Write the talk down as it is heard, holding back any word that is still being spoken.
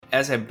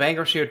As a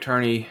bankruptcy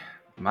attorney,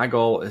 my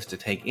goal is to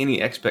take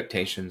any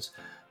expectations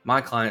my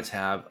clients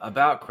have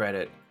about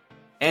credit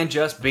and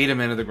just beat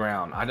them into the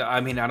ground. I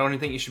don't even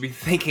think you should be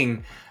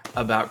thinking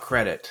about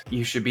credit.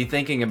 You should be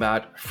thinking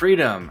about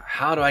freedom.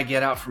 How do I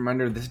get out from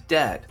under this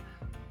debt?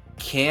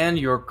 Can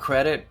your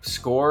credit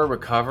score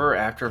recover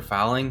after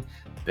filing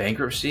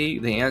bankruptcy?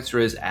 The answer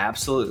is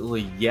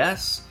absolutely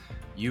yes.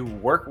 You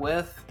work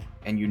with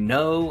and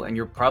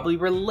you're probably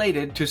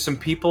related to some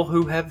people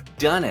who have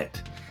done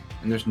it.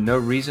 And there's no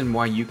reason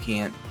why you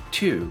can't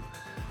too.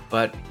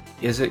 But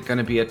is it going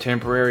to be a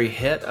temporary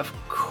hit? Of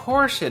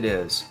course it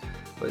is.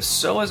 But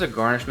so is a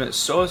garnishment,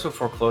 so is a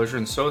foreclosure,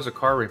 and so is a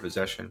car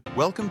repossession.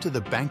 Welcome to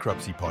the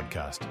Bankruptcy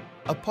Podcast,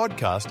 a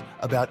podcast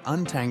about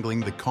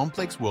untangling the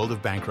complex world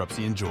of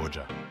bankruptcy in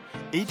Georgia.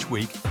 Each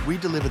week, we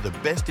deliver the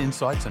best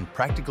insights and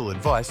practical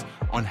advice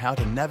on how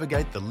to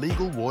navigate the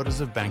legal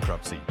waters of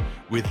bankruptcy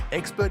with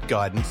expert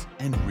guidance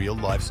and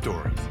real-life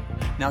stories.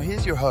 Now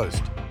here's your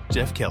host,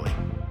 Jeff Kelly.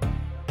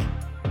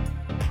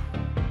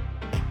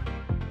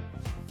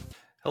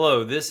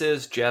 Hello, this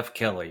is Jeff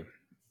Kelly.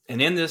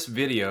 And in this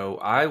video,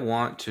 I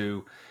want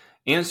to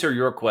answer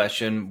your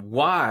question,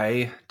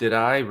 why did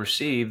I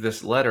receive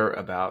this letter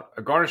about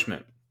a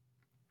garnishment?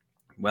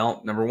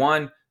 Well, number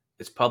one,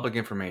 it's public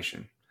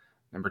information.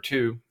 Number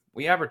two,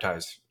 we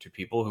advertise to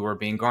people who are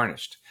being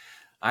garnished.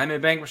 I'm a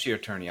bankruptcy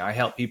attorney. I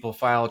help people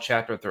file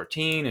Chapter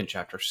 13 and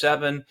Chapter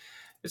 7.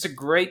 It's a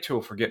great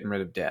tool for getting rid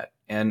of debt.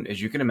 And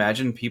as you can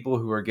imagine, people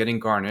who are getting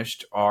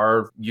garnished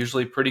are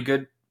usually pretty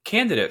good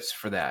candidates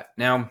for that.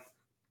 Now,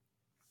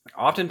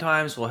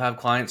 oftentimes we'll have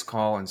clients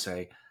call and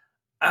say,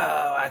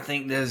 "Oh, I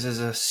think this is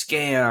a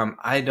scam.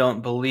 I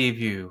don't believe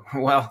you."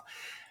 Well,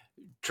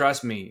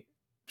 trust me,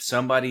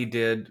 somebody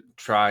did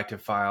try to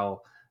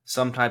file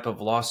some type of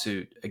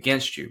lawsuit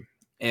against you.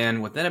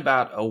 And within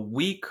about a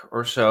week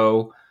or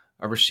so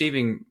of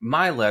receiving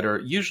my letter,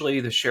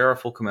 usually the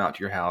sheriff will come out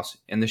to your house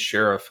and the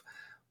sheriff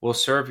will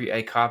serve you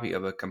a copy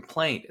of a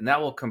complaint. And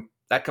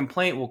that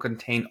complaint will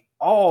contain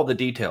all the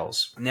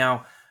details.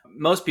 Now,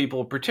 most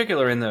people,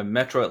 particularly in the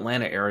metro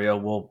Atlanta area,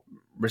 will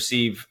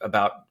receive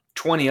about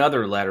 20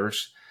 other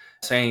letters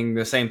saying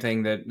the same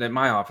thing that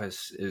my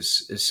office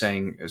is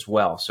saying as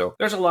well. So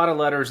there's a lot of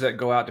letters that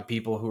go out to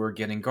people who are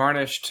getting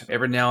garnished.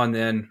 Every now and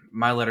then,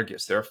 my letter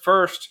gets there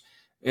first.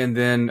 And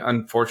then,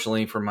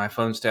 unfortunately, for my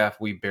phone staff,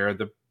 we bear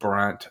the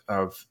brunt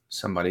of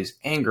somebody's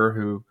anger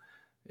who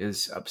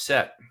is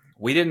upset.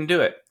 We didn't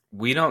do it.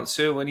 We don't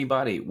sue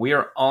anybody. We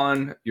are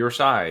on your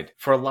side.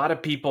 For a lot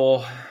of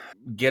people,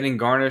 getting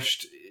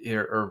garnished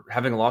or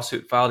having a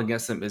lawsuit filed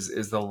against them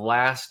is the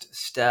last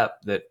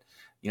step that,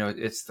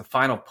 it's the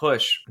final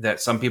push that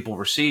some people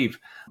receive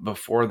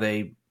before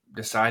they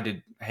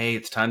decided, hey,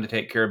 it's time to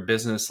take care of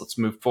business. Let's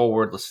move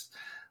forward. Let's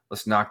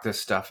knock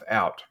this stuff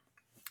out.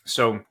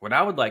 So what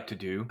I would like to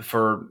do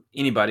for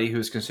anybody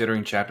who's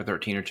considering Chapter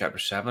 13 or Chapter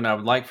 7, I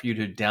would like for you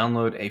to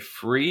download a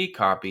free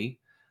copy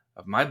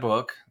of my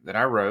book that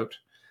I wrote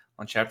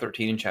on Chapter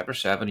 13 and Chapter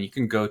 7. You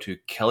can go to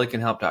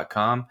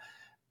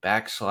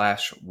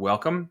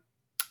kellycanhelp.com/welcome.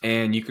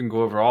 And you can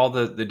go over all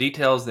the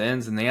details, the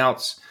ins and the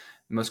outs,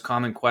 the most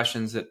common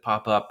questions that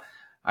pop up.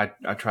 I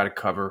try to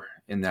cover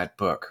in that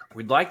book.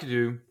 We'd like to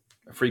do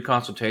a free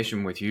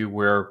consultation with you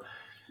where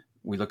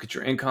we look at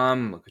your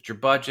income, look at your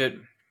budget,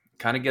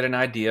 kind of get an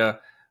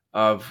idea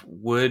of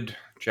would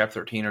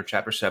Chapter 13 or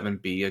Chapter 7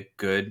 be a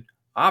good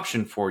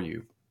option for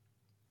you.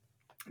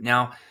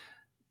 Now,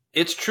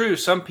 it's true,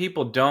 some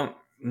people don't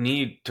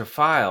need to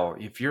file.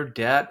 If your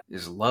debt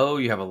is low,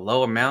 you have a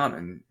low amount,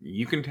 and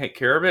you can take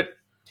care of it,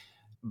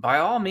 by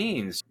all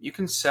means, you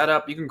can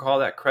call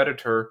that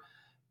creditor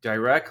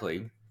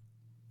directly,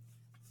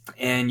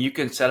 and you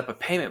can set up a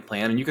payment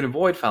plan, and you can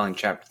avoid filing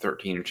Chapter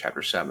 13 or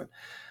Chapter 7.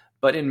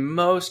 But in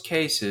most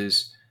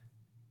cases,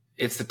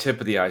 it's the tip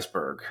of the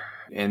iceberg.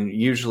 And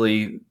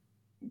usually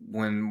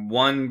when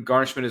one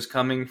garnishment is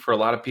coming for a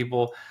lot of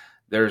people,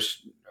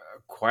 there's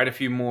quite a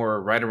few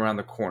more right around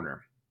the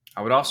corner.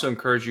 I would also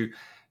encourage you,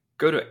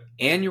 go to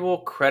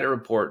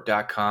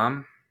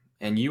annualcreditreport.com,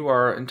 and you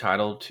are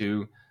entitled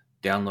to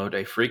download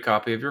a free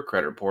copy of your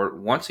credit report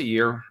once a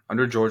year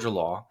under Georgia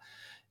law.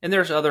 And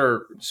there's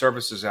other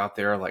services out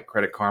there like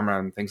Credit Karma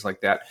and things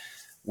like that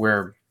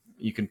where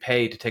you can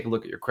pay to take a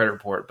look at your credit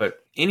report.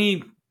 But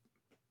any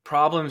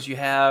problems you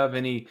have,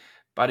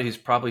 anybody who's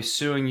probably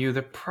suing you,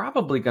 they're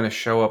probably going to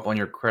show up on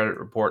your credit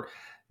report.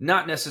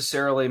 Not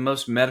necessarily.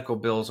 Most medical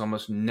bills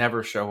almost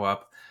never show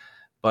up,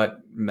 but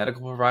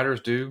medical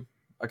providers do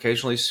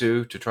occasionally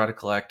sue to try to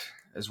collect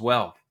as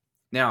well.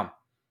 Now,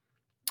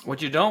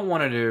 what you don't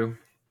want to do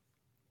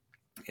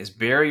is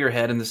bury your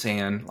head in the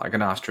sand like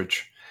an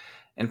ostrich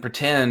and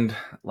pretend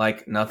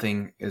like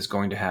nothing is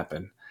going to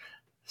happen.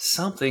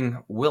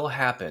 Something will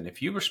happen.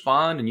 If you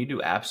respond and you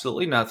do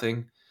absolutely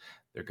nothing,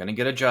 they're going to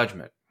get a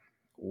judgment.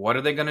 What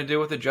are they going to do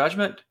with the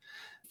judgment?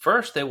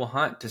 First, they will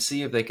hunt to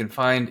see if they can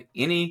find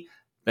any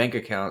bank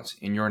accounts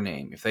in your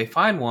name. If they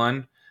find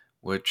one,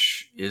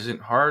 which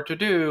isn't hard to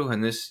do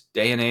in this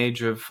day and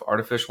age of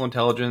artificial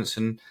intelligence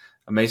and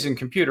amazing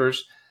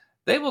computers,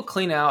 They will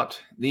clean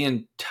out the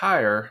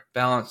entire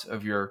balance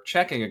of your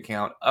checking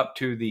account up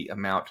to the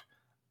amount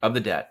of the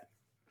debt.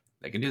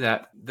 They can do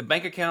that. The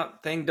bank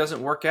account thing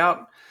doesn't work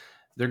out.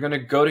 They're going to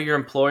go to your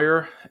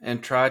employer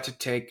and try to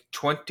take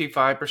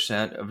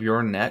 25% of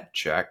your net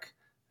check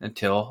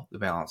until the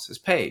balance is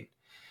paid.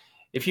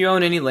 If you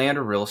own any land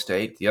or real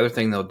estate, the other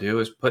thing they'll do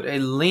is put a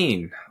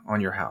lien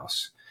on your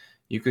house.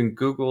 You can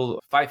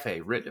Google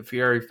FIFE, writ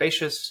afieri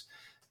facias.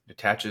 It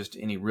attaches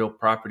to any real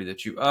property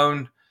that you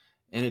own,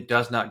 and it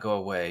does not go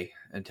away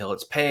until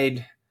it's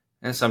paid.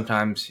 And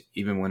sometimes,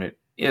 even when it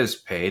is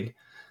paid,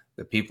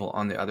 the people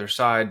on the other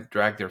side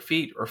drag their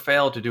feet or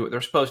fail to do what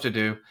they're supposed to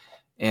do,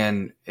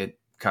 and it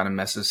kind of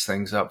messes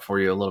things up for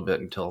you a little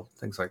bit until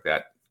things like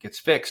that gets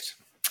fixed.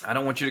 I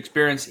don't want you to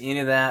experience any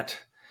of that.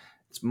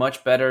 It's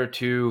much better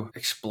to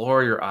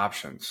explore your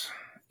options.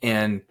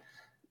 And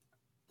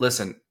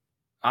listen,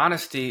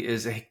 honesty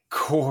is a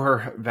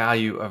core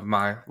value of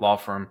my law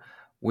firm.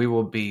 We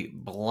will be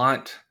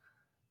blunt,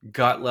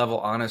 gut level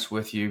honest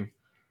with you.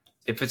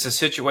 If it's a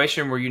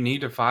situation where you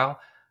need to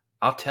file,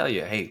 I'll tell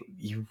you, hey,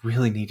 you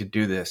really need to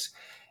do this.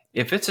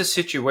 If it's a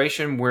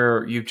situation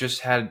where you've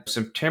just had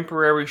some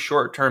temporary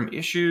short-term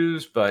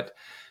issues, but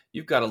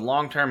you've got a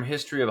long-term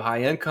history of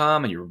high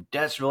income and your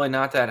debt's really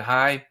not that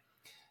high,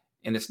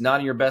 and it's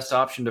not your best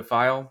option to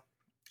file,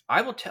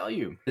 I will tell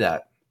you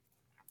that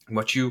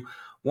what you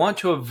want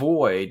to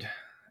avoid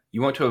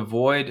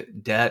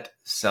debt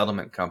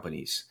settlement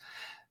companies.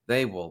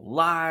 They will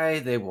lie.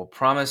 They will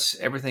promise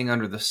everything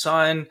under the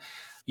sun.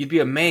 You'd be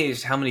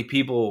amazed how many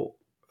people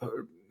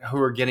who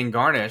are getting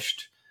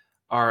garnished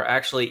are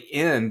actually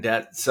in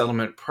debt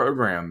settlement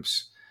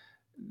programs.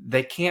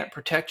 They can't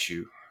protect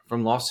you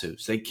from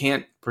lawsuits. They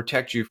can't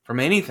protect you from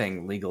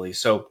anything legally.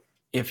 So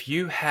if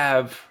you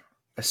have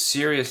a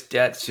serious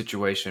debt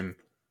situation,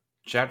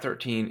 Chapter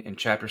 13 and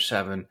Chapter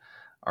 7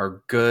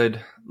 are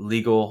good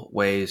legal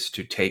ways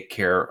to take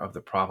care of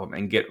the problem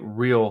and get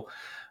real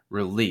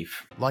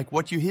relief. Like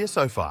what you hear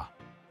so far?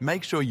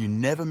 Make sure you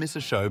never miss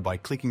a show by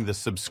clicking the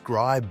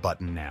subscribe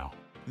button now.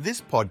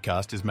 This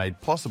podcast is made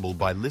possible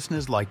by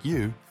listeners like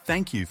you.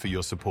 Thank you for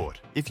your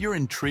support. If you're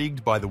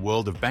intrigued by the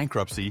world of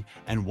bankruptcy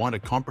and want a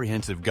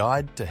comprehensive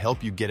guide to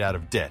help you get out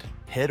of debt,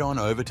 head on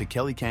over to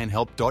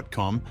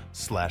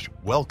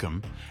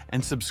kellycanhelp.com/welcome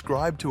and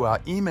subscribe to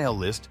our email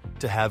list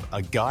to have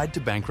a guide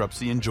to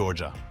bankruptcy in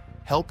Georgia,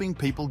 helping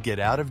people get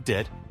out of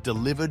debt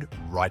delivered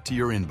right to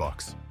your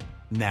inbox.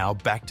 Now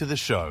back to the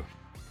show.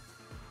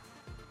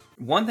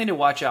 One thing to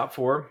watch out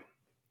for,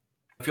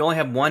 if you only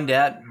have one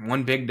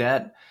big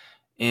debt,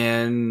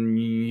 and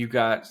you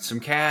got some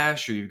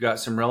cash or you've got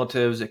some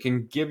relatives that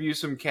can give you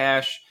some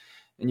cash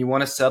and you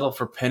want to settle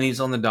for pennies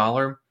on the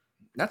dollar,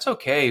 that's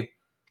okay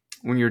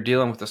when you're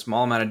dealing with a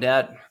small amount of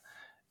debt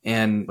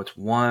and with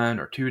one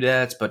or two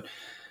debts. But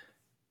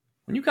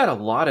when you've got a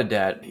lot of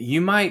debt,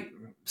 you might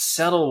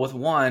settle with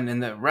one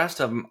and the rest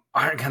of them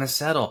aren't going to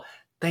settle.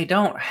 They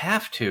don't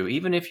have to,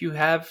 even if you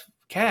have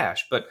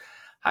cash. But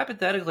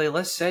hypothetically,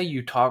 let's say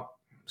you talk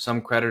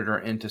some creditor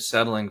into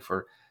settling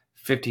for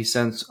 50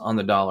 cents on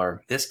the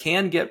dollar. This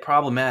can get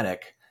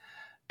problematic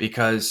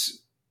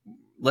because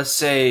let's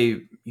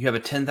say you have a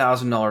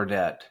 $10,000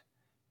 debt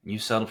and you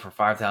settle for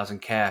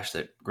 $5,000 cash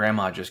that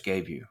grandma just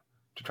gave you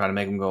to try to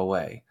make them go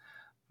away.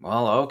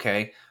 Well,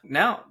 okay.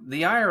 Now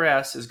the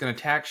IRS is going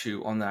to tax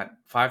you on that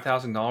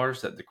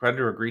 $5,000 that the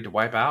creditor agreed to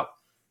wipe out.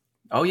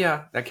 Oh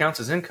yeah, that counts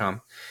as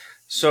income.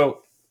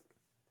 So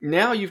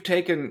now you've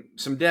taken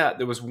some debt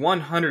that was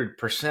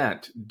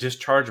 100%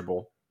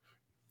 dischargeable,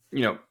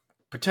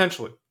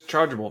 potentially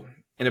chargeable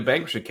in a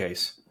bankruptcy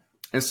case.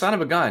 And son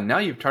of a gun, now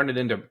you've turned it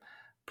into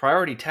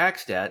priority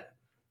tax debt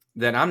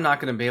that I'm not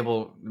going to be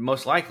able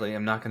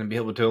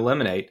to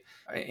eliminate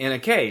in a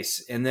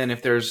case. And then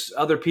if there's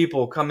other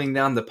people coming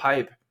down the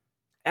pipe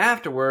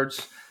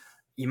afterwards,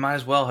 you might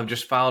as well have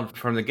just filed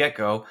from the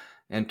get-go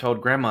and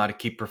told grandma to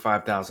keep her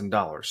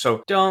 $5,000.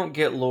 So don't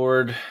get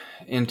lured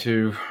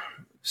into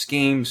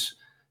schemes,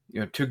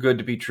 too good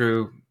to be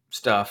true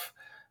stuff.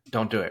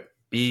 Don't do it.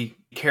 Be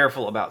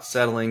careful about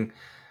settling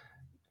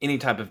any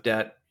type of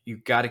debt.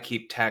 You've got to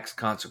keep tax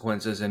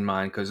consequences in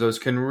mind because those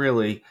can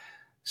really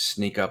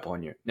sneak up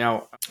on you.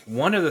 Now,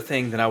 one other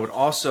thing that I would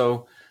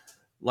also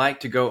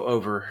like to go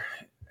over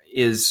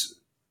is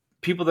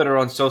people that are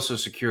on Social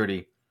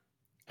Security.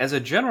 As a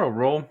general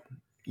rule,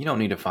 you don't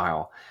need to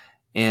file.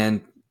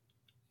 And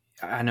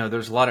I know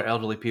there's a lot of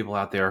elderly people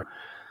out there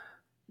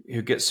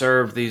who get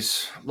served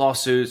these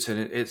lawsuits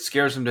and it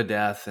scares them to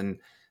death, and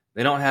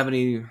they don't have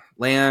any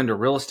land or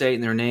real estate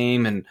in their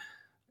name, and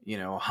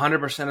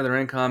 100% of their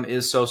income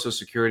is Social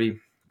Security.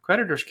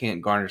 Creditors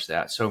can't garnish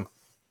that. So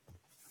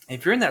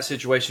if you're in that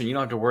situation, you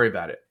don't have to worry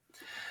about it.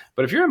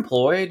 But if you're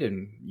employed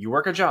and you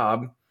work a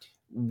job,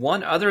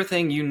 one other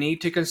thing you need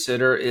to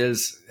consider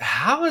is,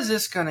 how is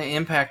this going to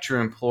impact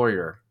your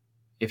employer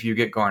if you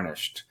get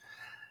garnished?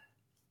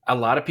 A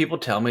lot of people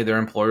tell me their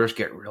employers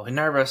get really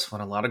nervous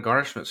when a lot of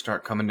garnishments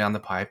start coming down the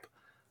pipe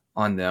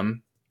on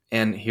them.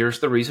 And here's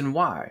the reason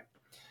why.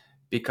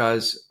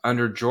 Because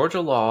under Georgia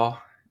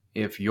law,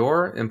 if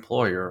your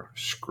employer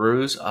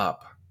screws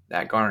up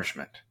that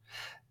garnishment,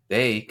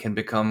 they can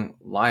become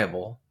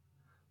liable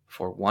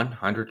for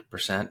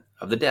 100%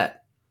 of the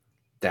debt.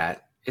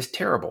 That is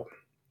terrible.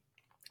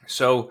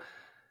 So,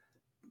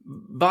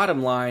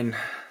 bottom line,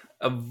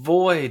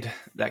 avoid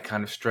that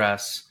kind of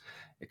stress.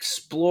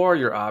 Explore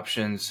your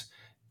options.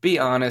 Be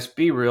honest,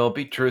 be real,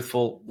 be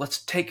truthful.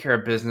 Let's take care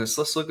of business.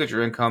 Let's look at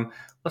your income.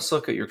 Let's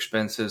look at your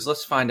expenses.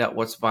 Let's find out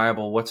what's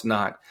viable, what's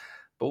not.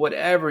 But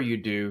whatever you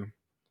do,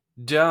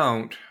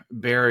 don't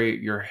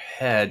bury your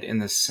head in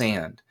the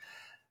sand.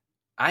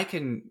 I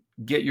can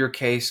get your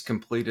case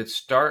completed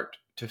start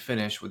to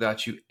finish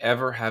without you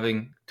ever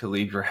having to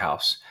leave your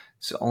house.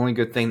 It's the only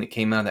good thing that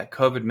came out of that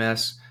COVID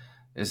mess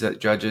is that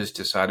judges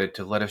decided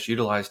to let us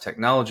utilize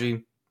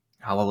technology.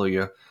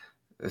 Hallelujah.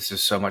 This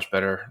is so much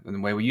better than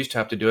the way we used to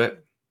have to do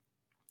it.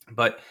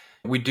 But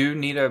we do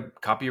need a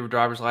copy of your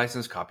driver's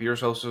license, copy of your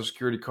social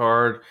security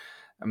card.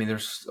 I mean,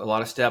 there's a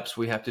lot of steps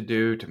we have to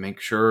do to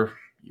make sure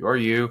you're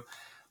you.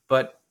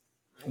 But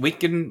we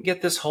can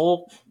get this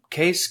whole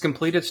case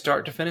completed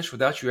start to finish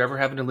without you ever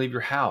having to leave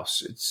your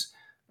house. It's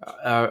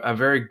a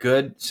very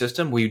good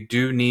system. We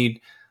do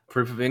need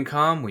proof of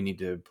income. We need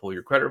to pull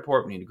your credit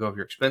report. We need to go over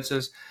your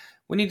expenses.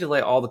 We need to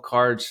lay all the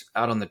cards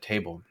out on the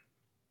table.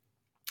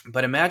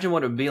 But imagine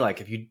what it would be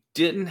like if you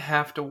didn't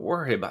have to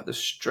worry about the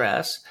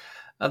stress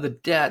of the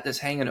debt that's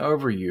hanging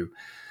over you.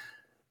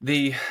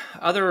 The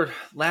other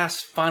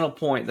last final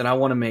point that I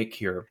want to make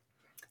here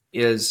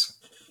is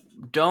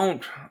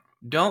don't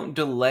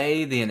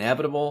delay the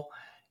inevitable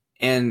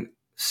and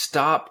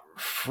stop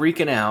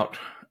freaking out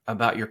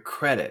about your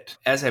credit.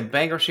 As a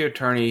bankruptcy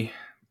attorney,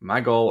 my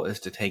goal is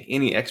to take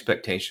any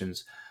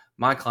expectations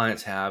my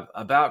clients have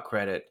about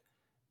credit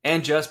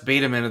and just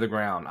beat them into the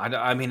ground.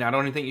 I mean, I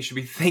don't even think you should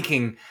be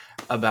thinking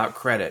about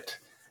credit.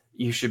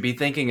 You should be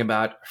thinking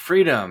about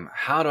freedom.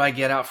 How do I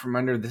get out from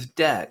under this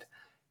debt?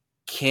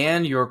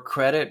 Can your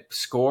credit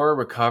score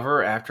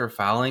recover after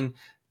filing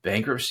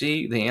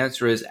bankruptcy? The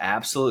answer is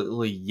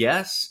absolutely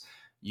yes.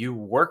 You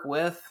work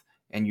with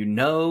and you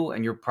know,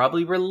 and you're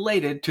probably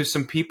related to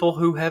some people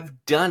who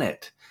have done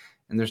it.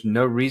 And there's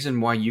no reason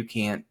why you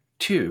can't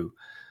too.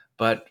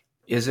 But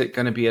is it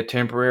going to be a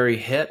temporary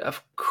hit?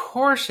 Of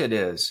course it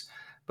is.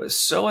 But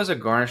so is a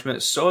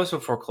garnishment, so is a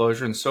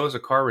foreclosure, and so is a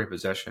car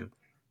repossession.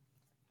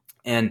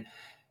 And,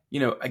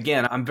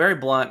 again, I'm very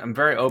blunt, I'm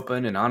very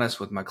open and honest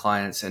with my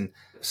clients. And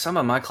some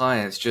of my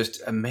clients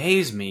just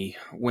amaze me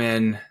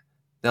when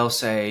they'll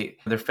say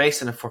they're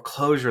facing a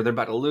foreclosure, they're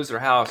about to lose their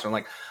house. And I'm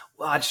like,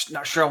 well, I'm just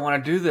not sure I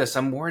want to do this.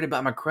 I'm worried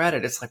about my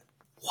credit. It's like,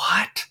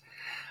 what?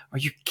 Are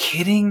you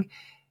kidding?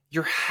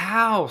 Your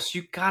house.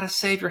 You got to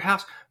save your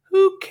house.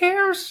 Who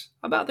cares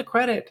about the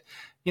credit?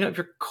 If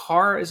your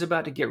car is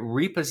about to get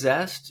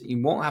repossessed,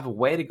 you won't have a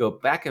way to go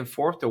back and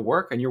forth to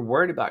work and you're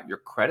worried about your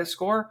credit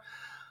score.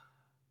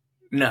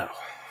 No.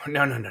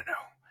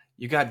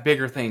 You got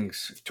bigger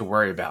things to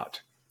worry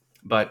about.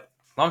 But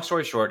long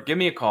story short, give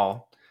me a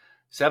call,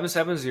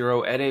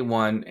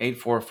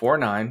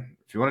 770-881-8449.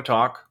 If you want to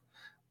talk,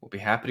 we'll be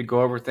happy to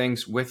go over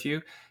things with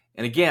you.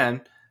 And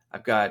again,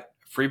 I've got a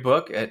free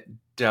book at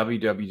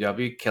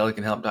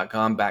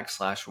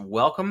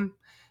www.kellycanhelp.com/welcome.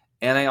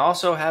 And I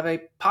also have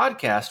a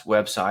podcast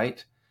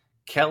website,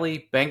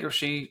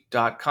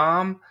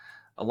 kellybankruptcy.com,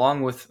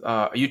 along with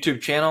a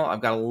YouTube channel.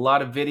 I've got a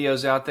lot of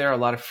videos out there, a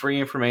lot of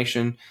free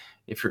information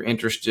if you're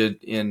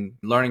interested in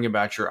learning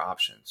about your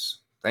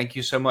options. Thank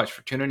you so much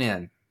for tuning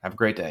in. Have a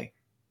great day.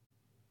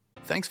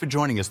 Thanks for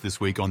joining us this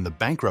week on the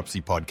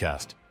Bankruptcy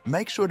Podcast.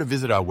 Make sure to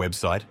visit our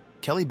website,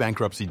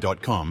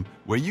 kellybankruptcy.com,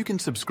 where you can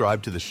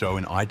subscribe to the show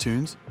in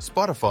iTunes,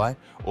 Spotify,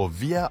 or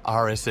via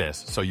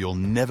RSS so you'll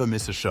never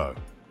miss a show.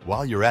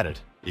 While you're at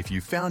it, if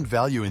you found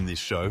value in this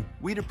show,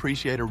 we'd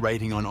appreciate a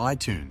rating on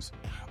iTunes.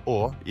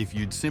 Or if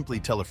you'd simply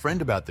tell a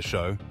friend about the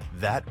show,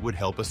 that would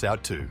help us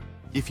out too.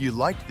 If you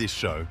liked this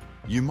show,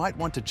 you might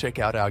want to check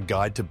out our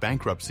guide to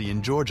bankruptcy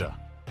in Georgia,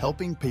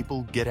 helping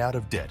people get out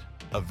of debt.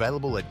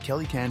 Available at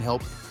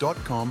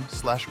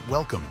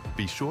kellycanhelp.com/welcome.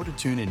 Be sure to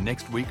tune in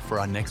next week for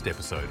our next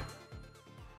episode.